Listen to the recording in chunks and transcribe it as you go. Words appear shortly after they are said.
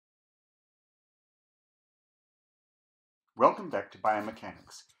Welcome back to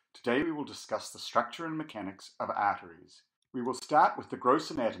Biomechanics. Today we will discuss the structure and mechanics of arteries. We will start with the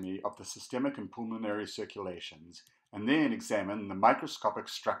gross anatomy of the systemic and pulmonary circulations, and then examine the microscopic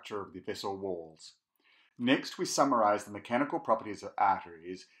structure of the vessel walls. Next, we summarize the mechanical properties of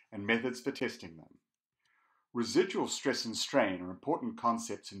arteries and methods for testing them. Residual stress and strain are important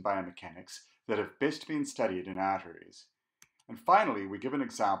concepts in biomechanics that have best been studied in arteries. And finally, we give an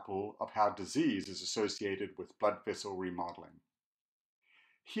example of how disease is associated with blood vessel remodeling.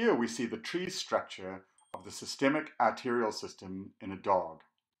 Here we see the tree structure of the systemic arterial system in a dog.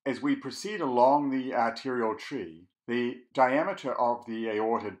 As we proceed along the arterial tree, the diameter of the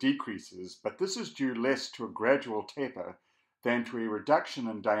aorta decreases, but this is due less to a gradual taper than to a reduction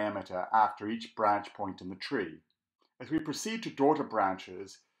in diameter after each branch point in the tree. As we proceed to daughter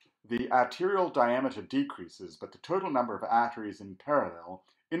branches, the arterial diameter decreases, but the total number of arteries in parallel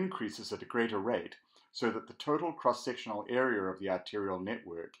increases at a greater rate, so that the total cross-sectional area of the arterial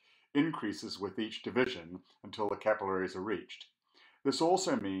network increases with each division until the capillaries are reached. This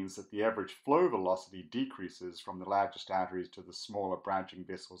also means that the average flow velocity decreases from the largest arteries to the smaller branching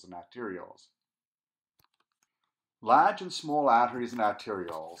vessels and arterioles. Large and small arteries and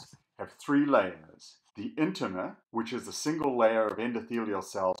arterioles have three layers: the intima, which is the single layer of endothelial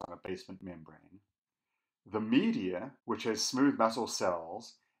cells on a basement membrane; the media, which has smooth muscle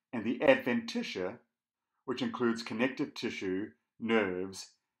cells; and the adventitia, which includes connective tissue,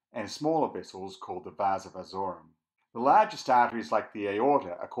 nerves, and smaller vessels called the vasa vasorum. The largest arteries, like the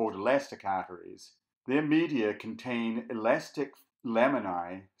aorta, are called elastic arteries. Their media contain elastic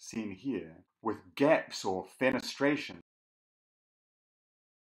laminae, seen here, with gaps or fenestration,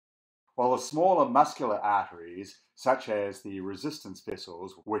 while the smaller muscular arteries, such as the resistance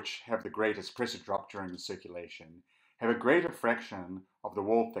vessels, which have the greatest pressure drop during the circulation, have a greater fraction of the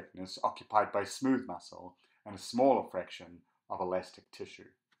wall thickness occupied by smooth muscle and a smaller fraction of elastic tissue.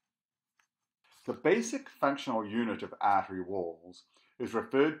 The basic functional unit of artery walls is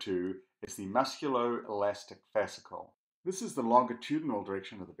referred to as the musculoelastic fascicle. This is the longitudinal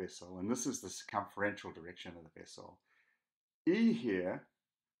direction of the vessel, and this is the circumferential direction of the vessel. E here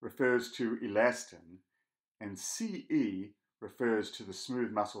refers to elastin, and CE refers to the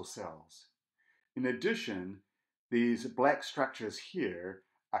smooth muscle cells. In addition, these black structures here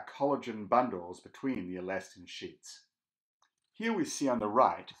are collagen bundles between the elastin sheets. Here we see on the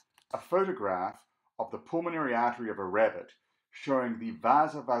right a photograph of the pulmonary artery of a rabbit showing the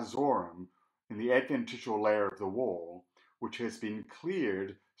vasa vasorum in the adventitial layer of the wall, which has been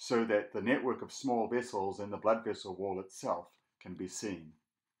cleared so that the network of small vessels in the blood vessel wall itself can be seen.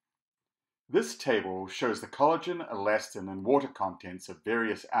 This table shows the collagen, elastin, and water contents of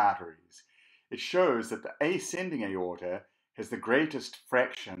various arteries. It shows that the ascending aorta has the greatest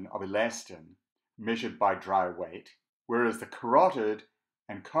fraction of elastin, measured by dry weight, whereas the carotid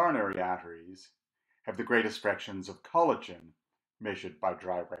and coronary arteries have the greatest fractions of collagen, measured by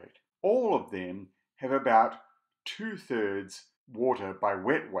dry weight. All of them have about 2/3 water by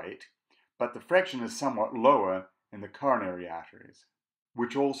wet weight, but the fraction is somewhat lower in the coronary arteries,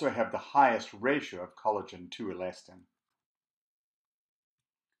 which also have the highest ratio of collagen to elastin.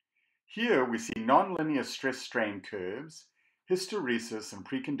 Here we see nonlinear stress-strain curves, hysteresis and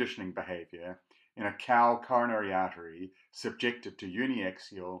preconditioning behavior in a cow coronary artery subjected to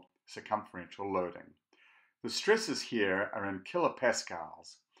uniaxial circumferential loading. The stresses here are in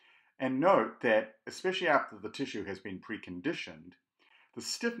kilopascals, and note that, especially after the tissue has been preconditioned, the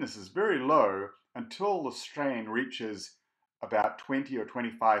stiffness is very low until the strain reaches about 20 or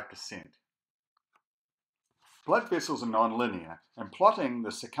 25%. Blood vessels are nonlinear, and plotting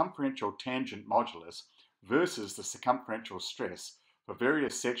the circumferential tangent modulus versus the circumferential stress for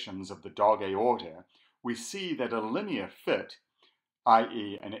various sections of the dog aorta, we see that a linear fit,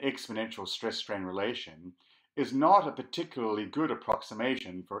 i.e. an exponential stress-strain relation, is not a particularly good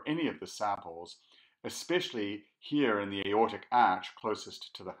approximation for any of the samples, especially here in the aortic arch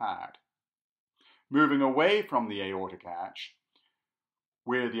closest to the heart. Moving away from the aortic arch,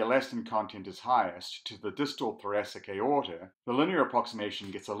 where the elastin content is highest, to the distal thoracic aorta, the linear approximation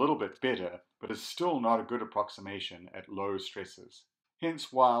gets a little bit better, but is still not a good approximation at low stresses.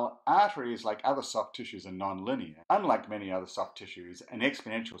 Hence, while arteries, like other soft tissues, are nonlinear, unlike many other soft tissues, an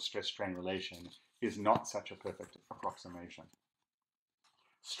exponential stress-strain relation is not such a perfect approximation.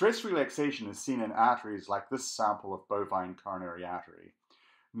 Stress relaxation is seen in arteries like this sample of bovine coronary artery.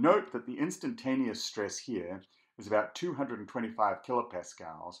 Note that the instantaneous stress here is about 225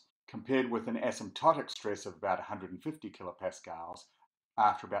 kilopascals, compared with an asymptotic stress of about 150 kilopascals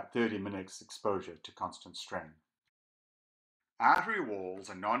after about 30 minutes exposure to constant strain. Artery walls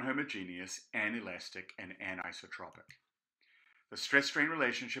are non-homogeneous, anelastic, and anisotropic. The stress-strain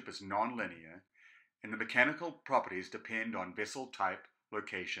relationship is nonlinear, and the mechanical properties depend on vessel type,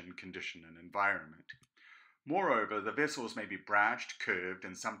 location, condition, and environment. Moreover, the vessels may be branched, curved,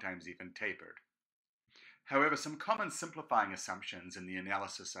 and sometimes even tapered. However, some common simplifying assumptions in the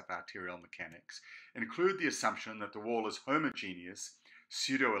analysis of arterial mechanics include the assumption that the wall is homogeneous,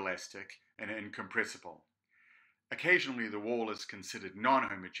 pseudoelastic, and incompressible. Occasionally, the wall is considered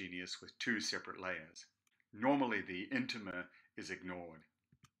non-homogeneous with two separate layers. Normally, the intima is ignored.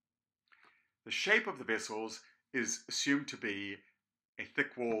 The shape of the vessels is assumed to be a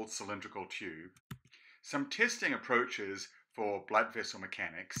thick-walled cylindrical tube. Some testing approaches for blood vessel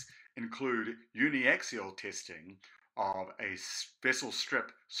mechanics include uniaxial testing of a vessel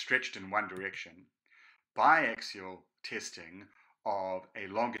strip stretched in one direction, biaxial testing of a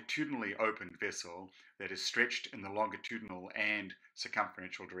longitudinally opened vessel that is stretched in the longitudinal and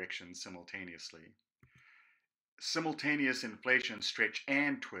circumferential directions simultaneously, simultaneous inflation, stretch,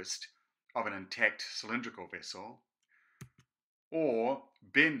 and twist of an intact cylindrical vessel, or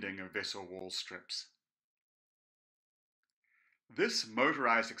bending of vessel wall strips. This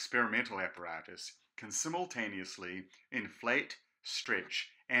motorized experimental apparatus can simultaneously inflate, stretch,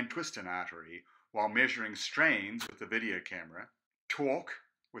 and twist an artery while measuring strains with the video camera, torque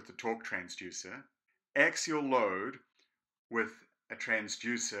with the torque transducer, axial load with a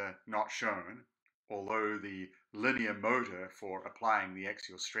transducer not shown, although the linear motor for applying the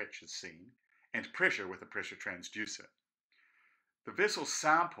axial stretch is seen, and pressure with a pressure transducer. The vessel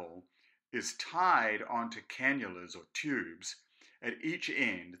sample is tied onto cannulas or tubes at each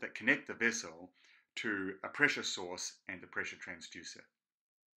end that connect the vessel to a pressure source and the pressure transducer.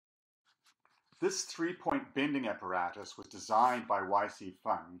 This three-point bending apparatus was designed by Y.C.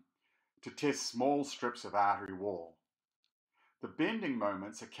 Feng to test small strips of artery wall. The bending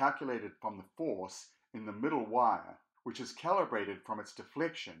moments are calculated from the force in the middle wire, which is calibrated from its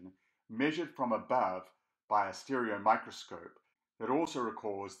deflection, measured from above by a stereo microscope that also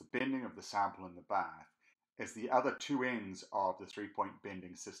records the bending of the sample in the bath, as the other two ends of the three-point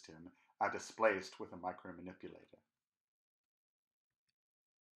bending system are displaced with a micromanipulator.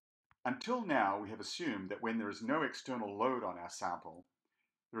 Until now, we have assumed that when there is no external load on our sample,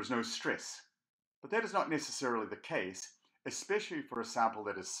 there is no stress. But that is not necessarily the case, especially for a sample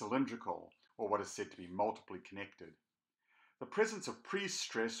that is cylindrical, or what is said to be multiply connected. The presence of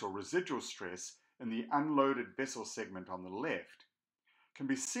pre-stress or residual stress in the unloaded vessel segment on the left can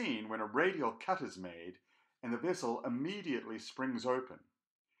be seen when a radial cut is made and the vessel immediately springs open.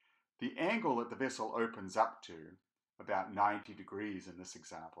 The angle that the vessel opens up to, about 90 degrees in this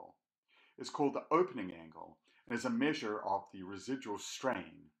example, is called the opening angle and is a measure of the residual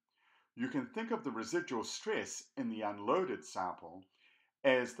strain. You can think of the residual stress in the unloaded sample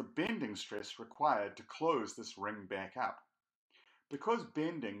as the bending stress required to close this ring back up. Because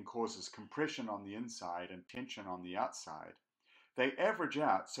bending causes compression on the inside and tension on the outside, they average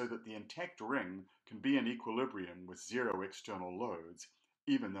out so that the intact ring can be in equilibrium with zero external loads,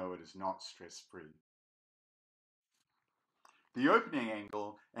 even though it is not stress-free. The opening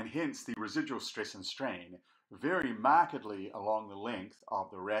angle, and hence the residual stress and strain, vary markedly along the length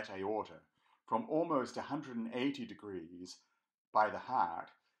of the rat aorta, from almost 180 degrees by the heart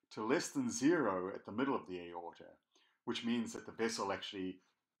to less than zero at the middle of the aorta, which means that the vessel actually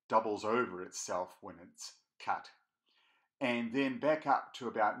doubles over itself when it's cut, and then back up to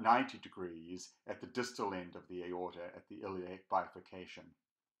about 90 degrees at the distal end of the aorta at the iliac bifurcation.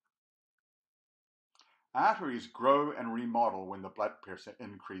 Arteries grow and remodel when the blood pressure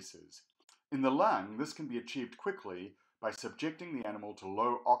increases. In the lung, this can be achieved quickly by subjecting the animal to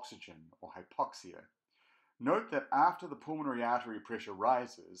low oxygen or hypoxia. Note that after the pulmonary artery pressure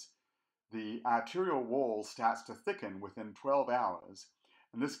rises, the arterial wall starts to thicken within 12 hours,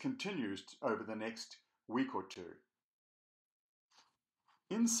 and this continues over the next week or two.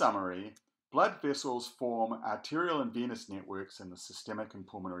 In summary, blood vessels form arterial and venous networks in the systemic and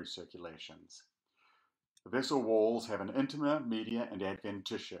pulmonary circulations. The vessel walls have an intima, media, and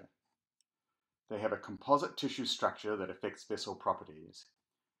adventitia. They have a composite tissue structure that affects vessel properties.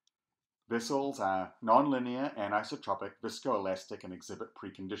 Vessels are nonlinear, anisotropic, viscoelastic, and exhibit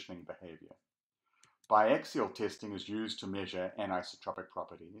preconditioning behavior. Biaxial testing is used to measure anisotropic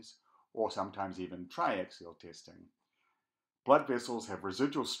properties, or sometimes even triaxial testing. Blood vessels have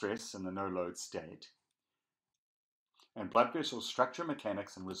residual stress in the no-load state, and blood vessel structure,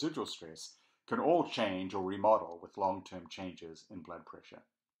 mechanics, and residual stress can all change or remodel with long-term changes in blood pressure.